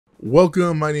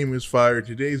Welcome, my name is Fire.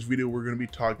 Today's video we're going to be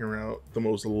talking about the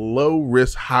most low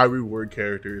risk, high reward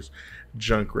characters,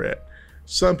 Junkrat.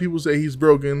 Some people say he's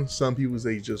broken, some people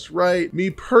say he's just right. Me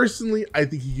personally, I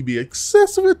think he can be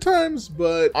excessive at times,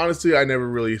 but honestly, I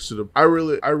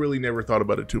really never thought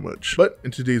about it too much. But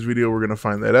in today's video, we're going to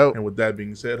find that out. And with that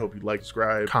being said, hope you like,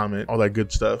 subscribe, comment, all that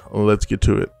good stuff. Let's get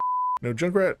to it. Now,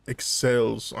 Junkrat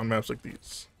excels on maps like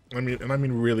these. I mean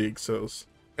really excels.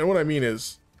 And what I mean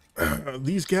is,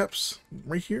 these gaps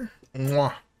right here,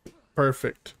 mwah,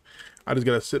 perfect. I just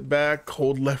gotta sit back,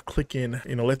 hold left click in,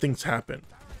 let things happen.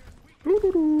 Whoa!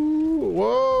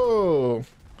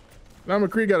 Now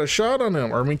McCree got a shot on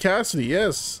him. Or I mean Cassidy,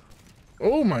 yes.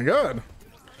 Oh my god.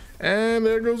 And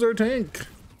there goes our tank.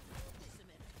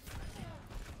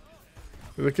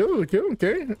 Did I kill? Did I kill?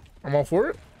 Okay. I'm all for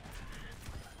it.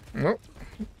 Nope.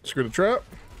 Screw the trap.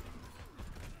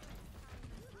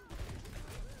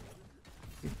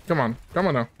 Come on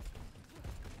now.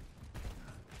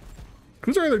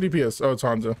 Who's our other DPS? Oh, it's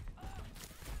Hanzo.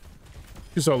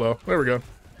 He's so low. There we go.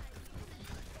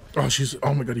 Oh,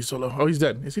 oh my god, he's so low. Oh, he's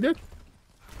dead. Is he dead?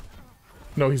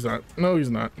 No, he's not. No,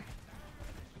 he's not.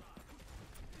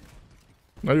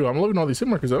 I do. I'm loving all these hit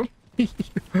markers though.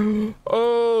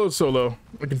 Oh, so low.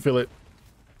 I can feel it.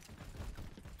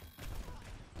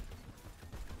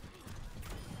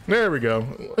 There we go.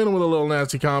 In with a little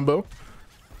nasty combo.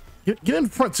 Get in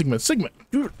front, Sigma. Sigma,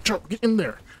 dude, get in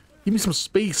there. Give me some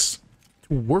space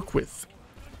to work with.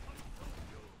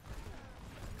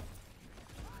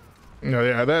 No,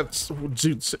 yeah, that's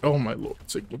dude. Oh my lord,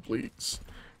 Sigma, please.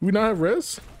 Do we not have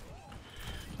res?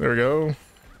 There we go.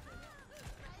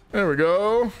 There we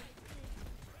go.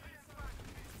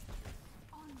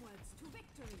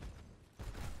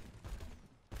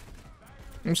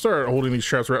 I'm gonna start holding these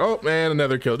traps right. Oh man,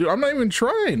 another kill, dude. I'm not even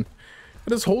trying. I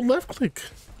just hold left click.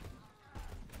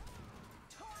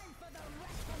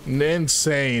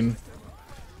 Insane.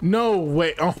 No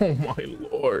way. Oh my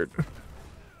lord.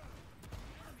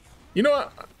 You know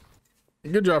what?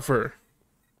 Good job for her.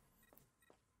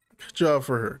 Good job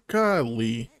for her.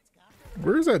 Golly.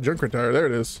 Where's that Junkrat tire? There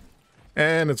it is.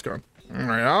 And it's gone. All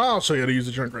right, I'll show you how to use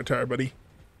the Junkrat tire, buddy.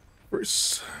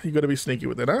 First, you gotta be sneaky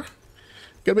with it, huh?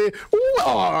 Gotta be.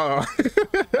 All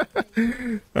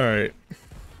right.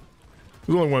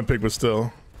 There's only one pick, but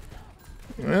still.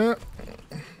 Yeah.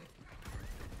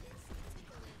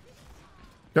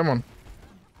 Come on.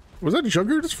 Was that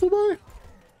Junkrat just flew by?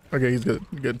 Okay, he's good.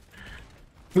 Good.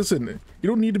 Listen, you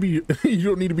don't need to be you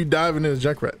don't need to be diving in a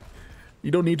Junkrat.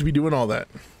 You don't need to be doing all that.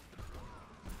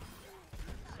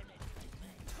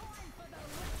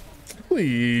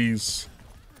 Please.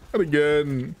 Not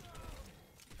again.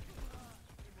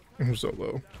 I'm so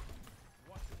low.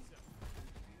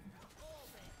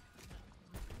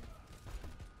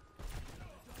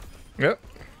 Yep.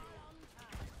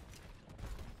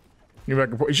 You're back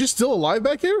and forth. Is she still alive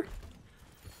back here?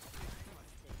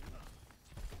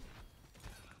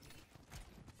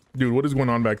 Dude, what is going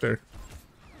on back there?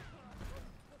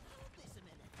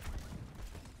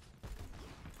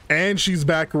 And she's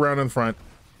back around in front.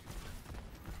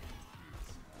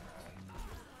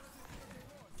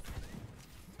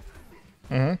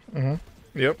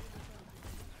 Yep.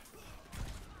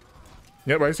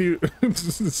 Yep, I see you.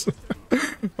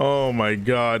 Oh my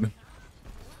god.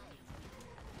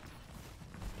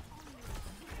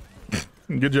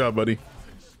 Good job, buddy.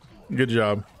 Good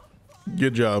job.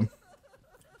 Good job.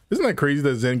 Isn't that crazy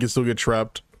that Zen can still get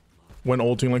trapped when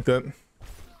ulting like that?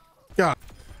 God.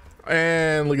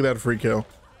 And look at that free kill.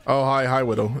 Oh, hi,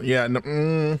 Widow. Yeah.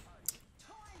 No,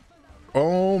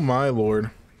 Oh my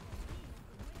lord.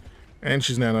 And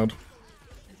she's nanoed.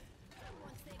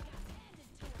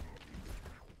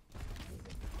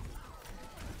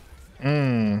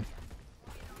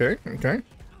 Okay, okay.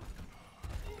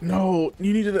 No,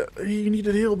 you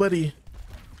needed heal, buddy.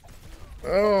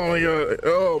 Oh my god.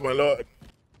 Oh my lord.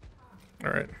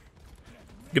 All right.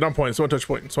 Get on point. It's one touch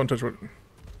point. It's one touch point.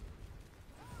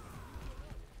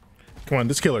 Come on,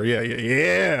 this killer.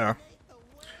 Yeah.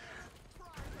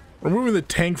 Removing the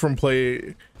tank from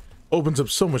play opens up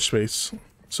so much space.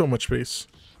 So much space.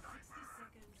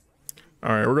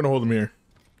 All right, we're gonna hold him here.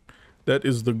 That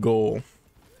is the goal.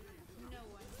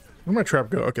 Where'd my trap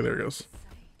go? Okay, there it goes.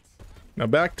 Now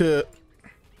back to.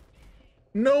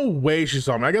 No way she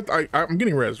saw me. I'm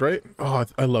getting res, right? Oh,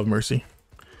 I love Mercy.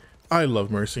 I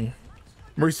love Mercy.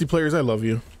 Mercy players, I love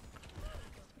you.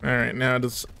 All right, now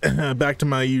just back to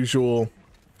my usual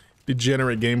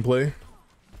degenerate gameplay.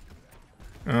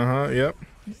 Yep.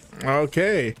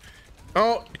 Okay.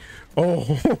 Oh.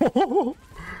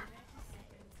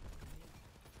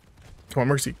 Come on,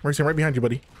 Mercy. Mercy, I'm right behind you,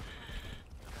 buddy.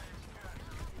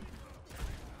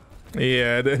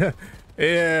 Yeah,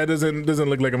 yeah, it doesn't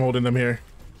look like I'm holding them here.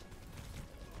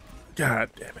 God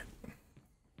damn it.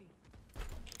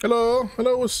 Hello,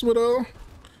 what's widow?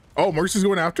 Oh, Mercy's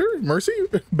going after Mercy.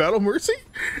 Battle Mercy.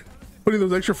 Putting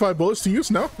those extra 5 bullets to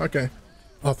use? No, okay.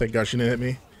 Oh, thank God she didn't hit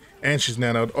me, and she's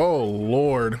nanoed. Oh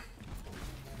Lord.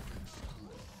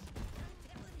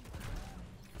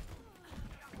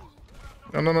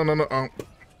 No. Oh.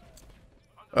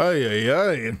 Ay, ay,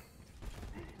 ay.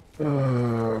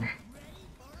 Oh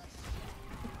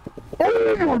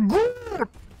my God.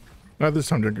 Not this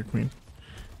time, Junker Queen.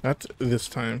 Not this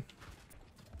time.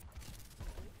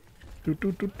 I'm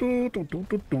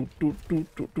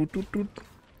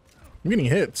getting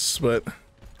hits, but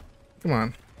come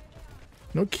on.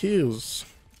 No kills.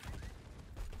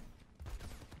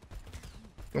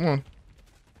 Come on.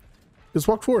 Just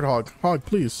walk forward, Hog. Hog,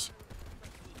 please.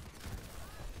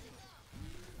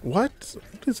 What?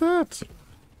 What is that?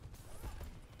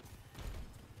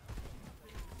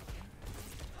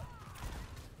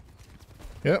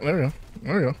 Yeah, there we go.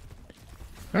 There we go.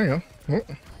 There you go.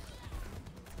 Oh.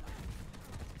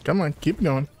 Come on, keep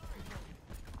going.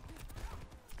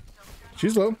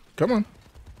 She's low. Come on.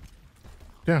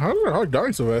 Yeah, how did that Hog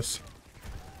die so fast?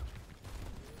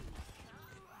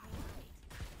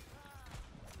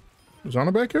 Is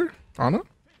Anna back here? Anna?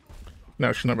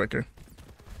 No, she's not back here.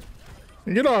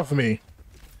 Get off of me.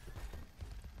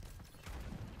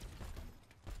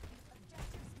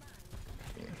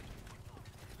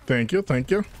 Thank you, thank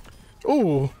you.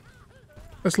 Oh,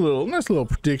 nice little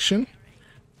prediction.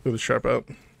 Throw the sharp out.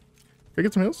 Can I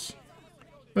get some heals?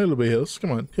 A little bit of heals.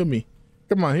 Come on, heal me.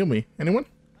 Come on, heal me. Anyone?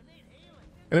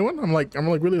 Anyone? I'm like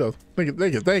really low.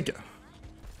 Thank you.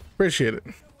 Appreciate it.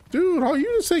 Dude, how you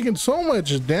just taking so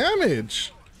much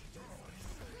damage?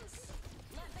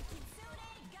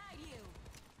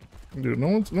 Dude, no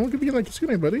one can be like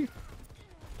Kitsune, buddy.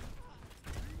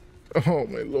 Oh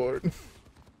my Lord.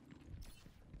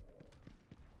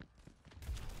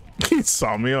 He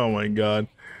saw me. Oh my God.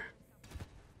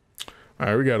 All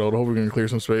right, we got old. Hope we're gonna clear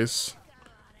some space.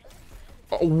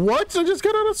 Oh, what? I just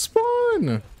got out of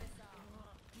spawn.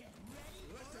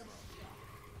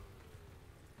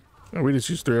 Oh, we just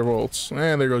used 3 of our ults.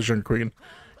 And there goes Junker Queen.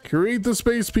 Create the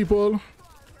space, people.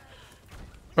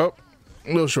 Oh,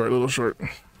 a little short,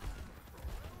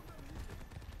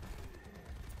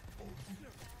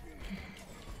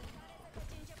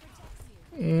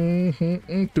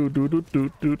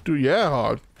 Yeah,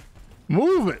 Hog.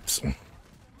 Move it.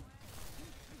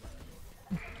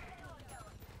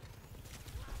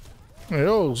 Hey,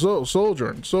 oh,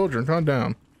 soldier, calm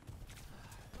down.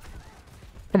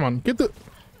 Come on, get the...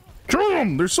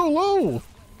 Drum! They're so low!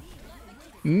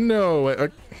 No,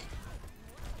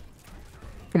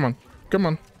 come on.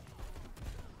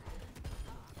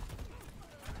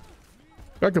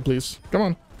 Back up, please.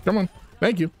 Come on.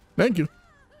 Thank you.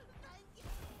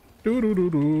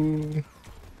 Do.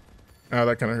 Ah,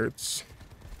 that kind of hurts.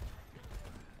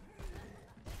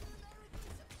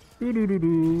 Do.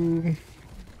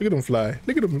 Look at them fly.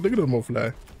 Look at them all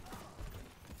fly.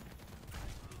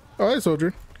 Oh, hi,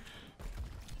 soldier.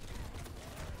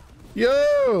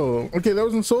 Yo! Okay, that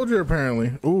wasn't soldier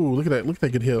apparently. Ooh, look at that. Look at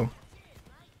that good heal.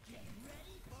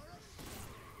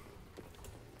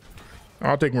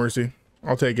 I'll take Mercy.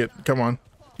 I'll take it. Come on.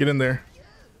 Get in there.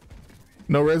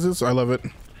 No reses? I love it.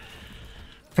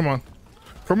 Come on.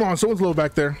 Someone's low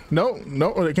back there. No,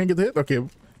 I can't get the hit. Okay.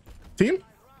 Team?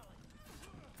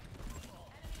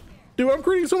 Dude, I'm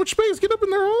creating so much space. Get up in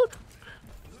there, Hog.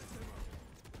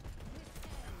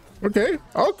 Okay.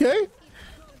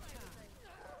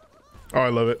 Oh, I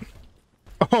love it.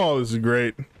 Oh, this is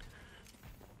great.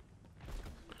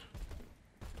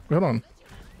 Hold on.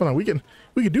 We can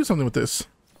do something with this.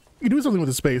 We can do something with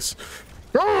this space.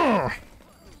 Ah!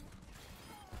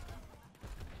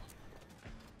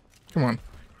 Come on.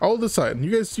 All this side.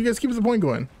 You guys keep the point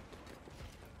going.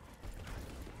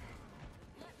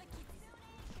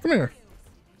 Come here.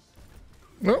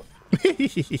 No.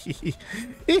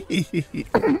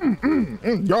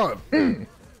 God.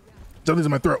 Something's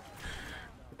in my throat.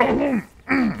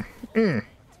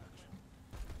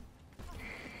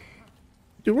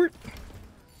 Dude, we're...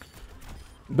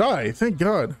 Die. Thank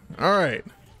God. All right.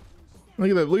 Look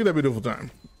at that beautiful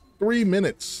time. 3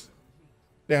 minutes.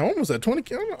 Damn, almost at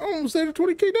 20k. Almost at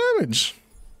 20k damage.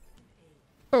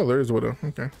 Oh, there's Widow.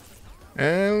 Okay.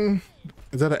 And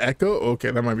is that an echo?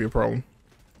 Okay, that might be a problem.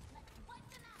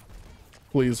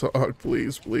 Please, Hog,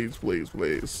 please.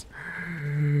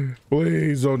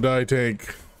 Please don't die,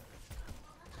 tank.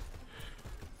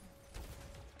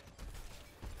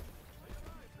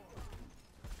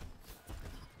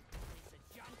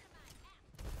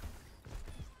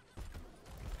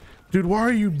 Dude, why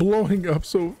are you blowing up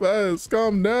so fast?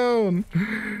 Calm down.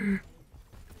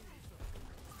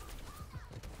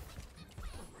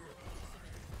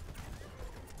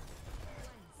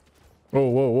 Whoa,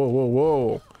 whoa, whoa, whoa,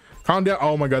 whoa. Calm down.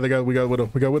 Oh my god, we got Widow.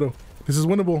 We got Widow. This is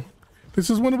winnable. This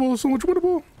is winnable. So much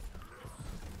winnable.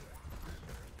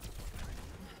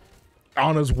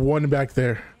 Anna's one back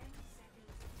there.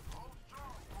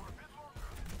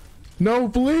 No,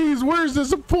 please. Where's the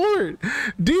support?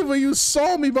 Diva, you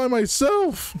saw me by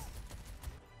myself.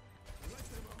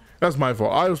 That's my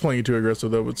fault. I was playing it too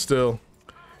aggressive though, but still.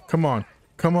 Come on.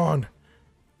 Come on.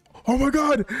 Oh my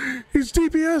god. He's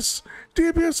DPS.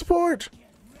 DPS support.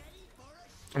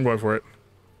 I'm going for it.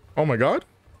 Oh my god.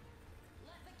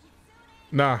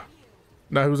 Nah.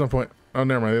 Nah, who's on point? Oh,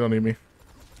 never mind. They don't need me.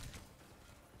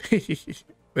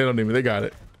 They don't need me. They got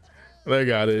it. They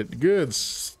got it. Good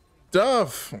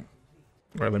stuff. All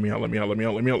right, let me out. Let me out. Let me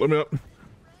out. Let me out. Let me out.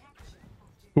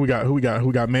 Who we got? Who we got? Who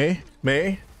we got? May?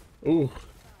 May? Ooh.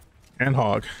 And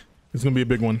Hog. It's going to be a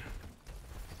big one.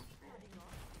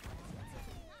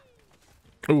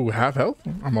 Ooh, half health?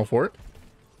 I'm all for it.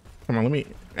 Come on, let me.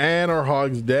 And our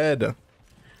Hog's dead.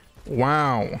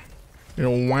 Wow. You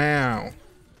know, wow.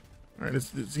 All right,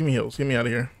 let's give me heals. Get me out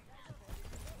of here.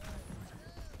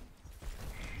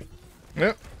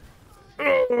 Yep.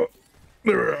 Oh,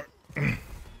 there we are.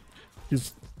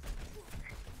 He's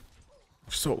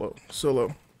solo.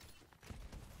 Solo.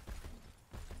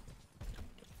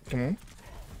 Come on.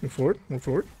 Move forward. Move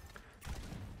forward.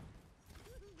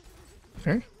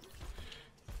 Okay.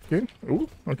 Good. Ooh,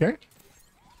 okay.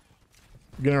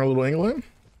 Getting our little angle in.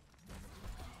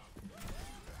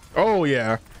 Oh,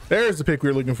 yeah. There's the pick we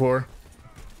were looking for.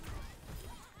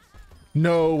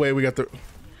 No way. We got the...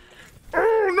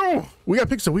 Oh, no. We got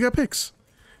picks. We got picks.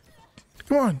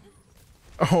 Come on.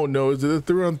 Oh, no. Is it a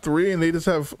 3-on-3 and they just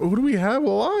have... Who do we have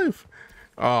alive?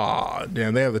 Ah,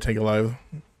 damn. They have the tank alive.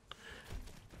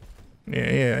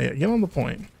 Yeah. Get on the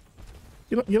point.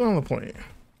 Get on the point.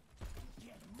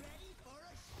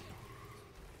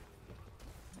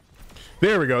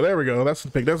 There we go. There we go. That's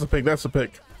the pick. That's the pick. That's the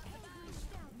pick.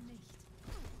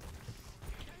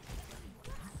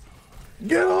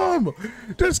 Get him!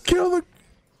 Just kill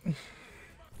the...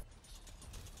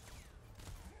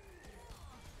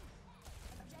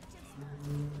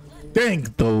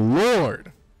 Thank the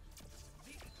Lord.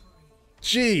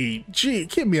 Gee,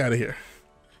 get me out of here.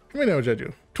 Let me know what I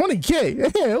do. 20K.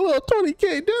 Yeah, a little 20K.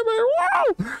 Damn it.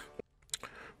 Wow.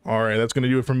 All right, that's going to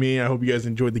do it for me. I hope you guys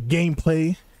enjoyed the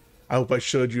gameplay. I hope I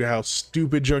showed you how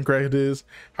stupid Junkrat is,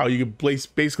 how you can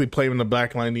basically play him in the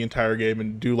back line the entire game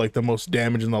and do like the most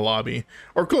damage in the lobby,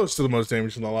 or close to the most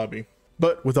damage in the lobby.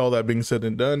 But with all that being said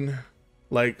and done,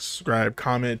 like, subscribe,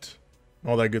 comment,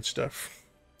 all that good stuff.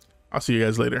 I'll see you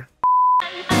guys later.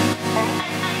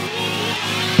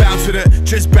 Bounce with it,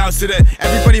 just bounce with it.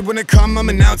 Everybody wanna come, I'm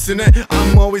announcing it.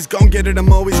 I'm always gon' get it,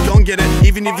 I'm always gon' get it.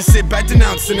 Even if you sit back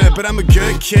denouncing it. But I'm a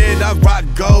good kid, I rock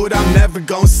gold, I'm never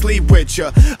gon' sleep with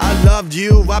ya. I loved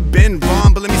you, I've been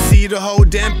wrong, but let me see the whole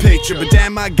damn picture. But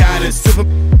damn, I got it, super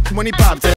when he popped it.